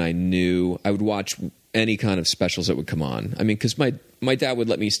stand-up, and I knew I would watch any kind of specials that would come on. I mean, because my dad would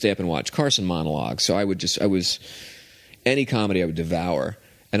let me stay up and watch Carson monologues, so any comedy I would devour.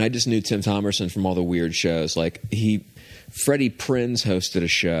 And I just knew Tim Thomerson from all the weird shows. Like Freddie Prinze hosted a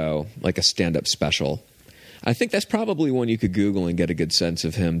show, like a stand-up special. I think that's probably one you could Google and get a good sense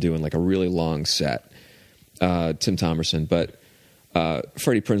of him doing like a really long set. Tim Thomerson, but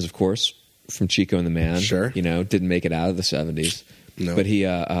Freddie Prinze, of course, from Chico and the Man. Sure. Didn't make it out of the 70s. No. But he,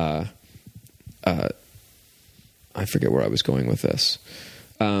 I forget where I was going with this.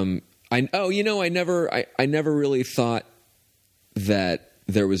 I never really thought that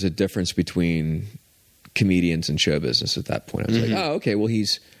there was a difference between comedians and show business at that point. I was like, oh, okay, well,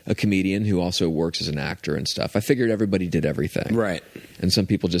 he's a comedian who also works as an actor and stuff. I figured everybody did everything. Right. And some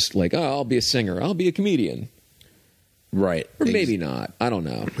people just like, oh, I'll be a singer. I'll be a comedian. Right. Or maybe not. I don't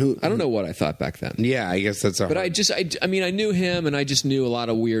know. I don't know what I thought back then. Yeah, I guess that's But I knew him, and I just knew a lot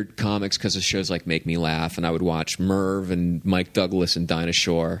of weird comics because of shows like Make Me Laugh, and I would watch Merv and Mike Douglas and Dinah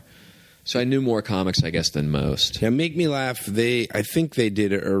Shore. So I knew more comics, I guess, than most. Yeah, Make Me Laugh, I think they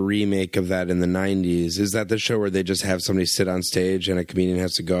did a remake of that in the 90s. Is that the show where they just have somebody sit on stage and a comedian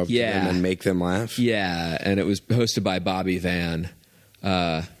has to go up to them and make them laugh? Yeah, and it was hosted by Bobby Van.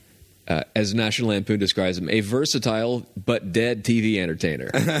 As National Lampoon describes him, a versatile but dead TV entertainer.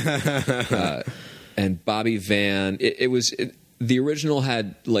 And Bobby Van, the original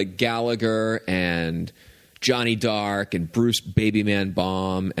had like Gallagher and Johnny Dark and Bruce Babyman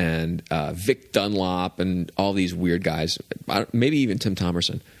Baum and Vic Dunlop and all these weird guys, maybe even Tim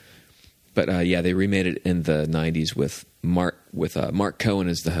Thomerson. But they remade it in the 90s with Mark Cohen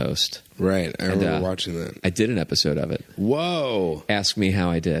as the host. Right, I remember watching that. I did an episode of it. Whoa! Ask me how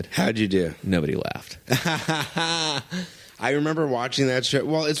I did. How'd you do? Nobody laughed. I remember watching that show.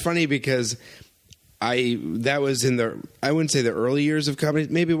 Well, it's funny because that was in I wouldn't say the early years of comedy.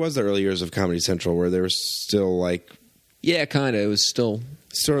 Maybe it was the early years of Comedy Central where they were still like, yeah, kind of. It was still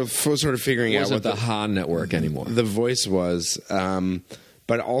sort of figuring out what the Ha network anymore. The Voice was.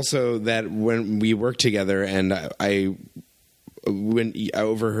 But also that when we worked together and when I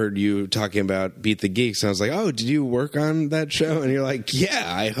overheard you talking about Beat the Geeks, and I was like, oh, did you work on that show? And you're like, yeah,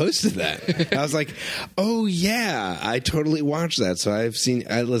 I hosted that. I was like, oh, yeah, I totally watched that. So I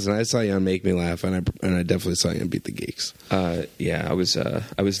saw you on Make Me Laugh, and I definitely saw you on Beat the Geeks. I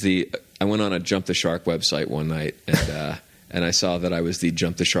went on a Jump the Shark website one night, and I saw that I was the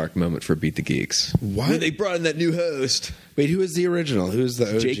Jump the Shark moment for Beat the Geeks. What? When they brought in that new host. Wait, who is the original? Who's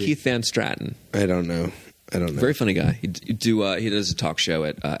the OG? J. Keith Van Stratton. I don't know. Very funny guy. He does a talk show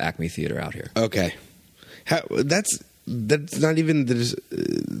at Acme Theater out here. Okay. That's not even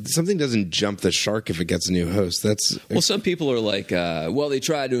something doesn't jump the shark if it gets a new host. Well, some people are like, they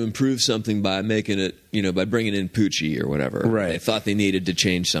tried to improve something by making it, by bringing in Poochie or whatever. Right. They thought they needed to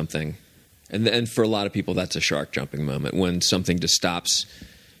change something. And for a lot of people, that's a shark jumping moment when something just stops,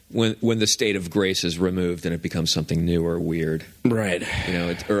 when the state of grace is removed and it becomes something new or weird. Right.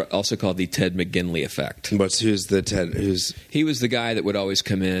 It's also called the Ted McGinley effect. Who's the Ted? He was the guy that would always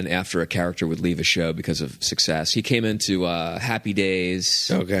come in after a character would leave a show because of success. He came into Happy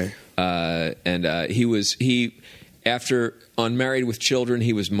Days. Okay. After on Married with Children,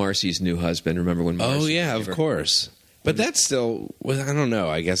 he was Marcy's new husband. Remember when Marcy? Oh yeah, of course. But that's still, I don't know.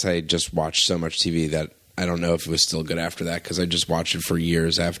 I guess I just watched so much TV that I don't know if it was still good after that because I just watched it for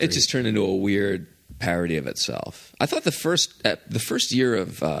years after. It just turned into a weird parody of itself. I thought the first year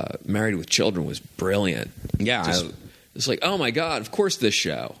of Married with Children was brilliant. Yeah. It's like, oh my God, of course this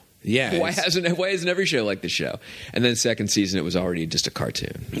show. Yeah. Why isn't every show like this show? And then second season, it was already just a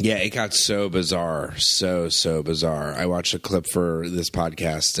cartoon. Yeah, it got so bizarre. So bizarre. I watched a clip for this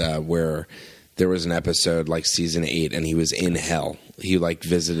podcast where there was an episode like season 8 and he was in hell. He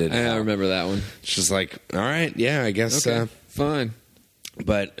visited hell. I remember that one. It's just like, all right, yeah, I guess fine.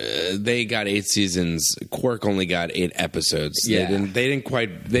 But they got 8 seasons. Quark only got 8 episodes. Yeah. They didn't quite.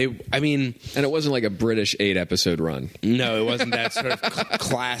 And it wasn't like a British 8-episode run. No, it wasn't that sort of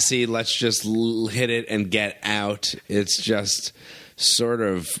classy. Let's just hit it and get out. It's just sort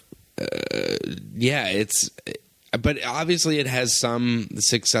of, But obviously, it has some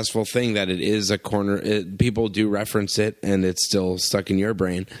successful thing that it is a corner. People do reference it, and it's still stuck in your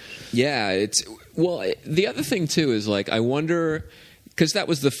brain. Yeah, the other thing too is I wonder, because that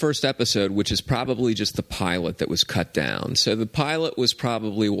was the first episode, which is probably just the pilot that was cut down. So the pilot was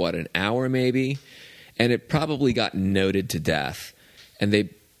probably an hour maybe, and it probably got noted to death. And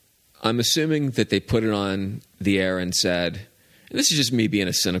I'm assuming that they put it on the air and said, and this is just me being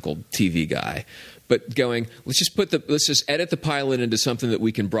a cynical TV guy. But let's just edit the pilot into something that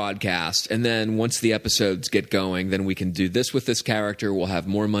we can broadcast, and then once the episodes get going, then we can do this with this character. We'll have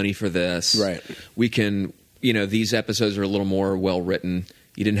more money for this. Right. We can, these episodes are a little more well written.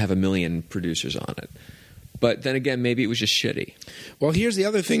 You didn't have a million producers on it. But then again, maybe it was just shitty. Well, here's the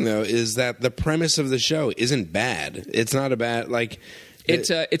other thing, though, is that the premise of the show isn't bad. It's not a bad It's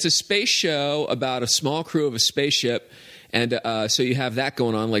a space show about a small crew of a spaceship, and so you have that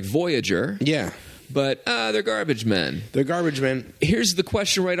going on, like Voyager. Yeah. But they're garbage men. Here's the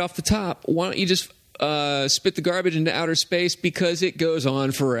question right off the top. Why don't you just spit the garbage into outer space because it goes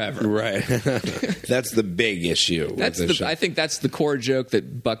on forever? Right. That's the big issue. I think that's the core joke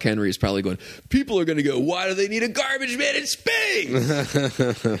that Buck Henry is probably going, people are going to go, why do they need a garbage man in space?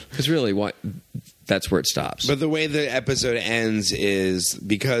 Because really, why? That's where it stops. But the way the episode ends is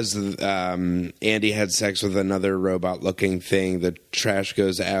because Andy had sex with another robot-looking thing, the trash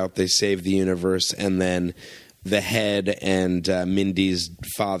goes out, they save the universe, and then the head and Mindy's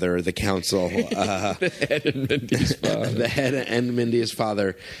father, the council... the head and Mindy's father. The head and Mindy's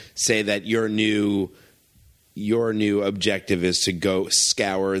father say that your new your new objective is to go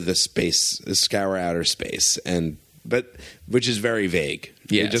scour outer space, but which is very vague.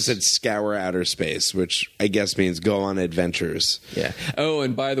 Yes. It just said scour outer space, which I guess means go on adventures. Yeah. Oh,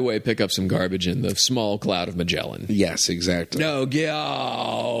 and by the way, pick up some garbage in the small cloud of Magellan. Yes, exactly. No,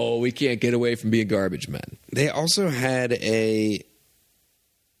 we can't get away from being garbage men. They also had a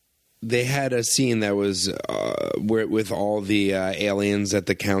scene that was with all the aliens at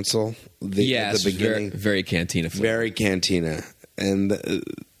the council. At the beginning, very Cantina. Very Cantina, and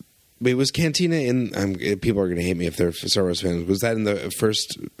it was Cantina in. People are going to hate me if they're Star Wars fans. Was that in the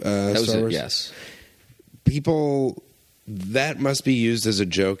first Star Wars? Yes. People, that must be used as a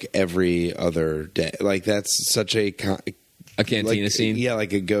joke every other day. Like that's such a Cantina scene. Yeah,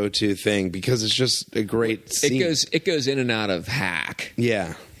 like a go-to thing because it's just a great scene. It goes in and out of hack.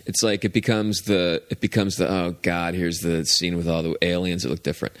 Yeah. It's like it becomes the oh god, here's the scene with all the aliens that look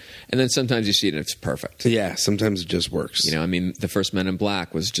different, and then sometimes you see it and it's perfect. Yeah, sometimes it just works. You know, I mean, the first Men in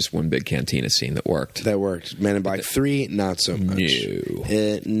Black was just one big Cantina scene that worked. Men in Black 3, not so much. No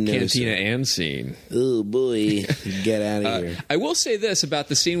Cantina and scene. Oh boy, get out of here. I will say this about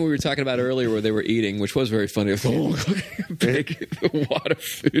the scene we were talking about earlier where they were eating, which was very funny. Big wad of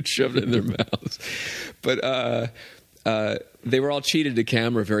food shoved in their mouths, but. They were all cheated to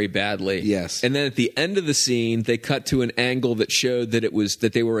camera very badly. Yes. And then at the end of the scene, they cut to an angle that showed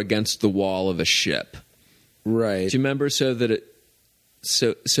that they were against the wall of a ship. Right. Do you remember? So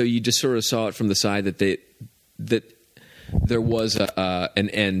you just sort of saw it from the side that there was an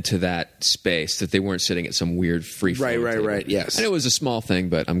end to that space, that they weren't sitting at some weird free flow. Right. Yes. And it was a small thing,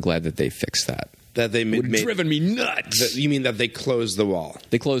 but I'm glad that they fixed that. That they would have driven me nuts. You mean that they closed the wall?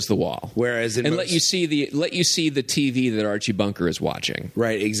 They closed the wall. Whereas let you see the TV that Archie Bunker is watching.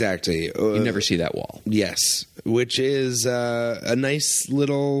 Right, exactly. You never see that wall. Yes, which is a nice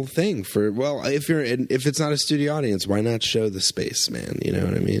little thing for. Well, if it's not a studio audience, why not show the space, man? You know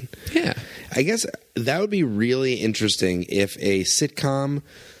what I mean? Yeah. I guess that would be really interesting if a sitcom.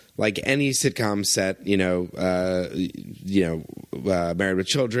 Like any sitcom set, Married with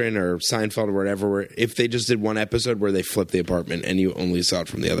Children or Seinfeld or whatever, where if they just did one episode where they flipped the apartment and you only saw it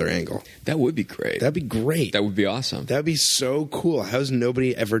from the other angle. That would be great. That'd be great. That would be awesome. That'd be so cool. How's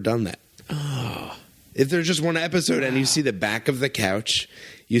nobody ever done that? Oh. If there's just one episode and you see the back of the couch,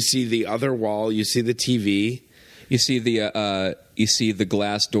 you see the other wall, you see the TV. You see the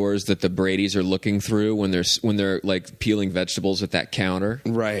glass doors that the Bradys are looking through when they're like peeling vegetables at that counter.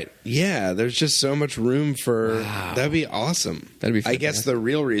 Right. Yeah. There's just so much room for. Wow. That'd be awesome. That'd be fantastic. I guess the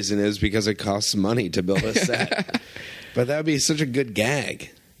real reason is because it costs money to build a set. But that would be such a good gag.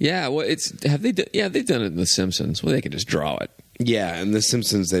 Yeah. Well, they've done it in The Simpsons. Well, they can just draw it. Yeah, in The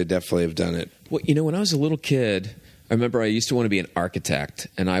Simpsons, they definitely have done it. Well, when I was a little kid, I remember I used to want to be an architect,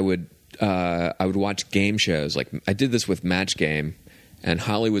 and I would watch game shows. Like I did this with Match Game and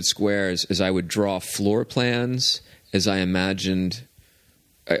Hollywood Squares, as I would draw floor plans as I imagined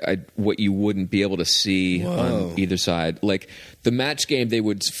what you wouldn't be able to see on either side. Like the Match Game, they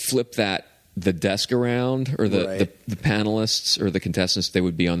would flip the desk around, or the panelists or the contestants, they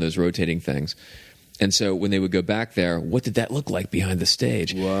would be on those rotating things. And so when they would go back there, what did that look like behind the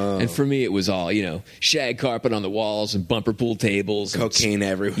stage? Whoa. And for me, it was all, shag carpet on the walls and bumper pool tables. Cocaine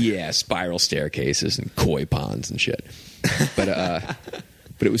everywhere. Yeah, spiral staircases and koi ponds and shit. But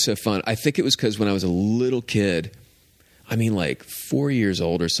it was so fun. I think it was because when I was a little kid, I mean like 4 years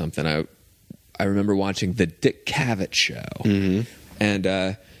old or something, I remember watching the Dick Cavett show. Mm-hmm.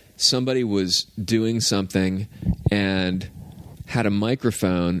 And somebody was doing something and had a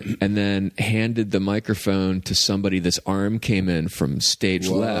microphone and then handed the microphone to somebody. This arm came in from stage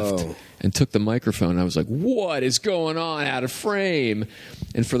left and took the microphone. I was like, what is going on? Out of frame.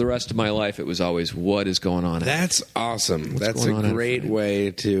 And for the rest of my life, it was always, what is going on? That's awesome. That's a on great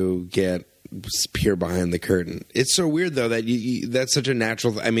way to get peer behind the curtain. It's so weird, though, that that's such a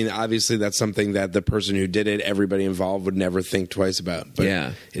natural... I mean, obviously, that's something that the person who did it, everybody involved, would never think twice about. But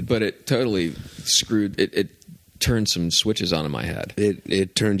yeah, but it totally screwed... It turned some switches on in my head.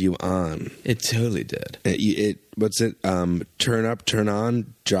 It turned you on. It totally did. What's it? Turn up, turn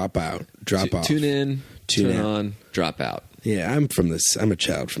on, drop out, drop off. Tune in, turn on, drop out. Yeah, I'm a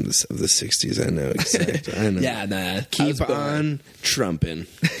child from the 60s. I know exactly. I know. Yeah, nah. Keep on trumping.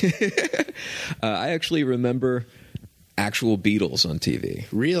 I actually remember actual Beatles on TV.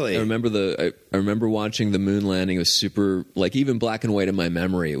 Really? I remember watching the moon landing. It was super, like, even black and white in my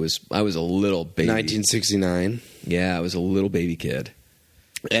memory. I was a little baby. 1969. Yeah, I was a little baby kid.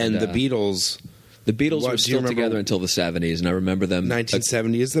 And the Beatles. The Beatles were still together until the 70s, and I remember them.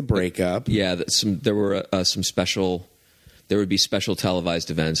 1970 is the breakup. Yeah, there were some special there would be special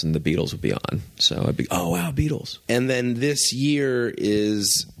televised events, and the Beatles would be on. So I'd be, oh wow, Beatles. And then this year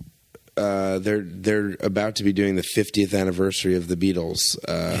is they're about to be doing the 50th anniversary of the Beatles,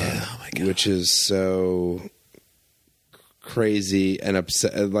 Oh my God. which is so crazy and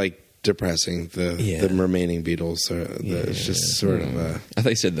depressing. The remaining Beatles it's just sort of I thought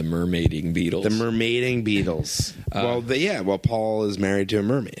you said the mermaiding Beatles. the mermaiding Beatles. Well, Paul is married to a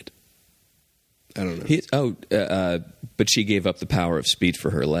mermaid. I don't know. But she gave up the power of speech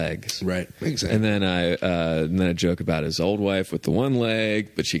for her legs. Right, exactly. And then I joke about his old wife with the one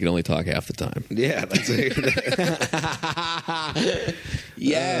leg, but she can only talk half the time. Yeah, that's it.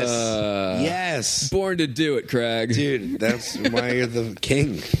 Yes. Born to do it, Craig. Dude, that's why you're the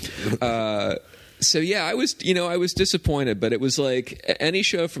king. So yeah, I was disappointed, but it was like any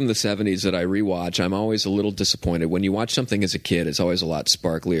show from the 70s that I rewatch, I'm always a little disappointed. When you watch something as a kid, it's always a lot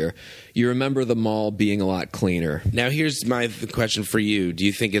sparklier. You remember the mall being a lot cleaner. Now, here's my question for you. Do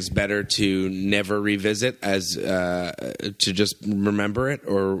you think it's better to never revisit as to just remember it,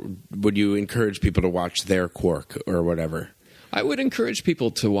 or would you encourage people to watch their Quark or whatever? I would encourage people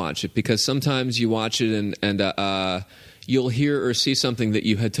to watch it because sometimes you watch it and you'll hear or see something that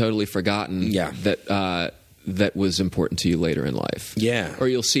you had totally forgotten that was important to you later in life. Yeah. Or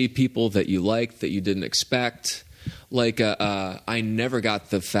you'll see people that you liked that you didn't expect. Like I never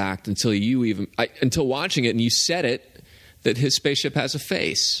got the fact until watching it and you said it that his spaceship has a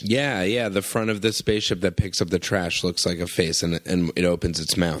face. Yeah. The front of the spaceship that picks up the trash looks like a face, and it opens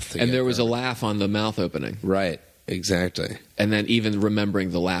its mouth. And there was a laugh on the mouth opening. Right. Exactly. And then even remembering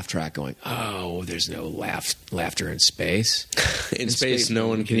the laugh track going, oh, there's no laughter in space. In space, no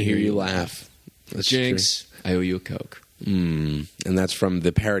one can hear you laugh. That's Jinx, true. I owe you a Coke. And that's from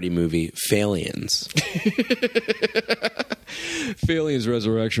the parody movie Phalians. Phalians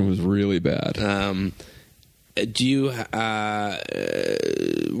Resurrection was really bad. Do you?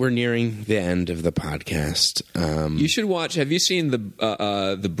 We're nearing the end of the podcast. You should watch. Have you seen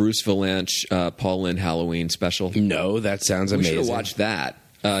the Bruce Vilanch Paul Lynde Halloween special? No, that sounds amazing. You should watch that.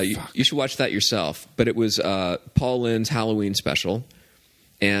 You should watch that yourself. But it was Paul Lynde's Halloween special,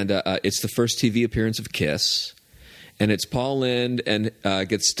 and it's the first TV appearance of Kiss, and it's Paul Lynde and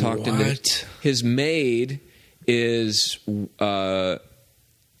gets talked into. His maid is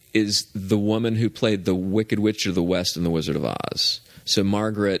the woman who played the Wicked Witch of the West in The Wizard of Oz. So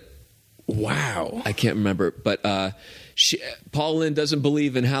Margaret, wow, I can't remember, but Paul Lynde doesn't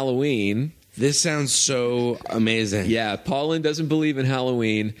believe in Halloween. This sounds so amazing. Yeah, Paul Lynde doesn't believe in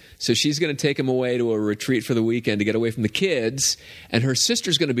Halloween, so she's going to take him away to a retreat for the weekend to get away from the kids, and her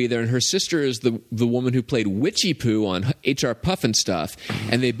sister's going to be there, and her sister is the woman who played Witchy Poo on H.R. Puffin stuff,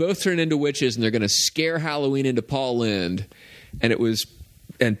 and they both turn into witches, and they're going to scare Halloween into Paul Lynde,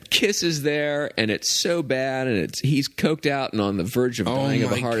 and Kiss is there, and it's so bad, and he's coked out and on the verge of dying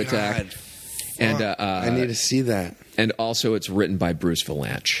of a heart attack. And I need to see that. And also, it's written by Bruce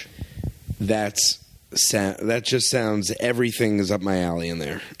Vilanch. That just sounds, everything is up my alley in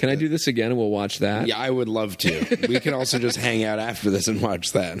there. Can I do this again and we'll watch that? Yeah, I would love to. We can also just hang out after this and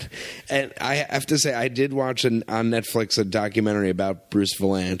watch that. And I have to say, I did watch on Netflix a documentary about Bruce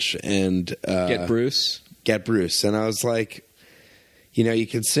Vilanch and Get Bruce. And I was like, you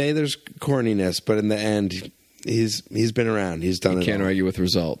can say there's corniness, but in the end, he's been around. He's done it all. You can't argue with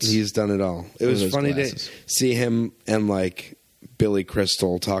results. He's done it all. It was funny to see him and Billy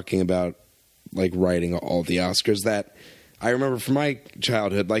Crystal talking about writing all the Oscars that I remember from my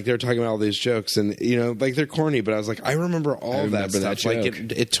childhood. They were talking about all these jokes, and they're corny, but I was like, I remember all that stuff.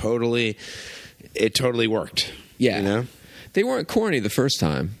 It totally worked. Yeah, they weren't corny the first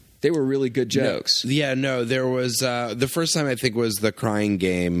time. They were really good jokes. No, there was the first time I think was the Crying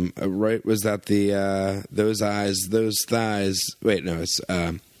Game, right? Was that the those eyes, those thighs? Wait, no, it's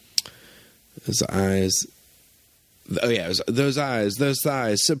those eyes. Oh yeah, it was those eyes, those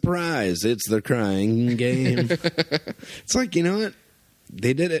thighs. Surprise! It's the Crying Game. It's you know what?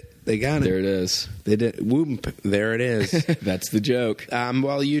 They did it. They got it. There it is. They did. Whoop! There it is. That's the joke.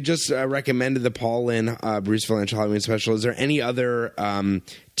 Well, you just recommended the Paul Lynde Bruce Vilanch Halloween special. Is there any other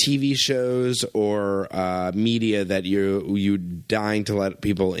TV shows or media that you dying to let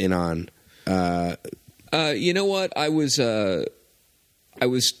people in on? You know what? I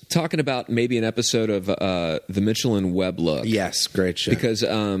was talking about maybe an episode of the Mitchell and Webb Look. Yes, great show. Because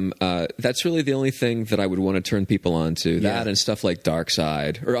that's really the only thing that I would want to turn people on to. Yeah. That and stuff like Dark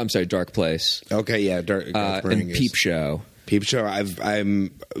Place. Okay, yeah, and Peep Show. Peep Show.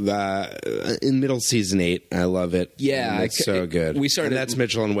 I'm in middle season 8. I love it. Yeah, it's so good. And that's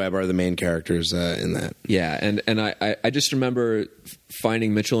Mitchell and Webb are the main characters in that. Yeah, and I just remember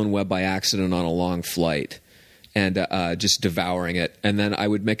finding Mitchell and Webb by accident on a long flight. and just devouring it. And then I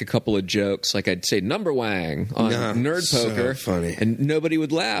would make a couple of jokes, like I'd say "number wang" on Nerd so Poker, funny. and nobody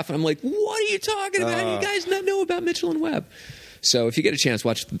would laugh. I'm like, "What are you talking about? You guys not know about Mitchell and Webb?" So if you get a chance,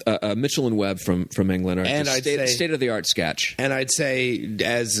 watch Mitchell and Webb from England, or And I'd say- state of the art sketch. And I'd say,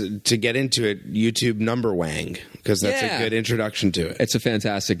 as to get into it, YouTube Number Wang, because that's Yeah. a good introduction to it. It's a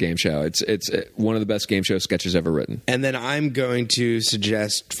fantastic game show. It's one of the best game show sketches ever written. And then I'm going to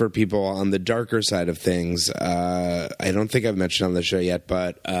suggest for people on the darker side of things, I don't think I've mentioned on the show yet,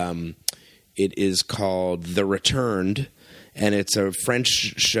 but it is called The Returned, and it's a French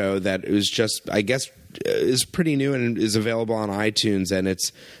show that was just, I guess, is pretty new and is available on iTunes, and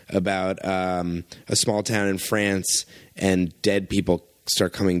it's about a small town in France, and dead people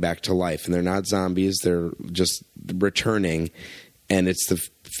start coming back to life, and they're not zombies, they're just returning, and it's the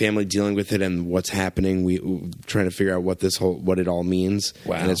family dealing with it and what's happening. We trying to figure out what it all means.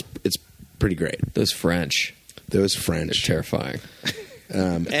 Wow. And it's pretty great. Those French. Those They're French. terrifying.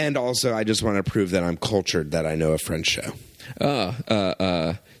 And also, I just want to prove that I'm cultured, that I know a French show.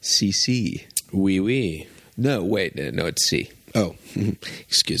 CC. Oui, oui. No, wait. No, it's C. Oh,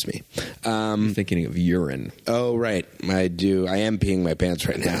 excuse me. I'm thinking of urine. Oh, right. I do. I am peeing my pants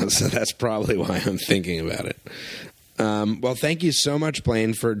right now, so that's probably why I'm thinking about it. Well, thank you so much,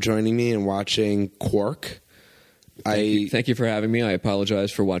 Blaine, for joining me and watching Quark. Thank you for having me. I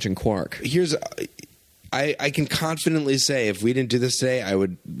apologize for watching Quark. I can confidently say if we didn't do this today, I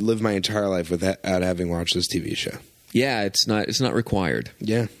would live my entire life without having watched this TV show. Yeah, it's not required.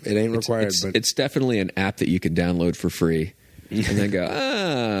 Yeah, it ain't required. but It's definitely an app that you can download for free and then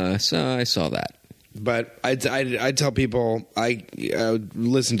go, so I saw that. But I tell people I would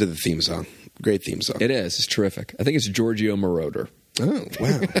listen to the theme song. Great theme song. It is. It's terrific. I think it's Giorgio Moroder. Oh,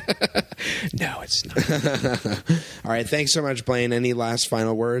 wow. No, it's not. All right. Thanks so much, Blaine. Any last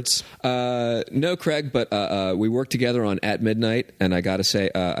final words? No, Craig, but we worked together on At Midnight, and I got to say,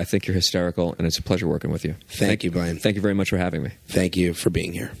 I think you're hysterical, and it's a pleasure working with you. Thank you, Blaine. Thank you very much for having me. Thank you for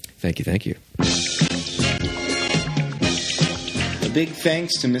being here. Thank you. A big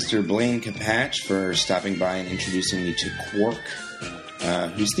thanks to Mr. Blaine Capatch for stopping by and introducing me to Quark,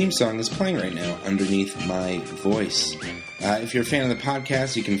 whose theme song is playing right now underneath my voice. If you're a fan of the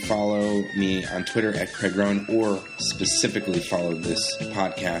podcast, you can follow me on Twitter at Craig Rowan, or specifically follow this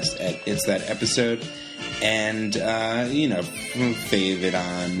podcast at It's That Episode. And, fave it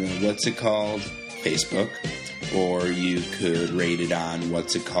on, Facebook. Or you could rate it on,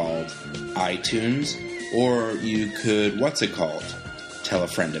 iTunes. Or you could, tell a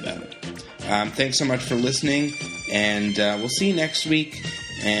friend about it. Thanks so much for listening, and we'll see you next week.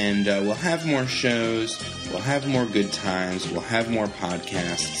 And we'll have more shows, we'll have more good times, we'll have more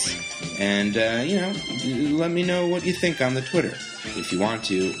podcasts. And, let me know what you think on the Twitter, if you want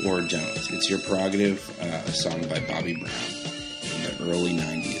to or don't. It's your prerogative, a song by Bobby Brown in the early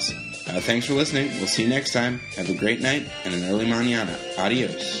 90s. Thanks for listening. We'll see you next time. Have a great night and an early mañana.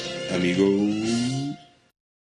 Adios, amigos.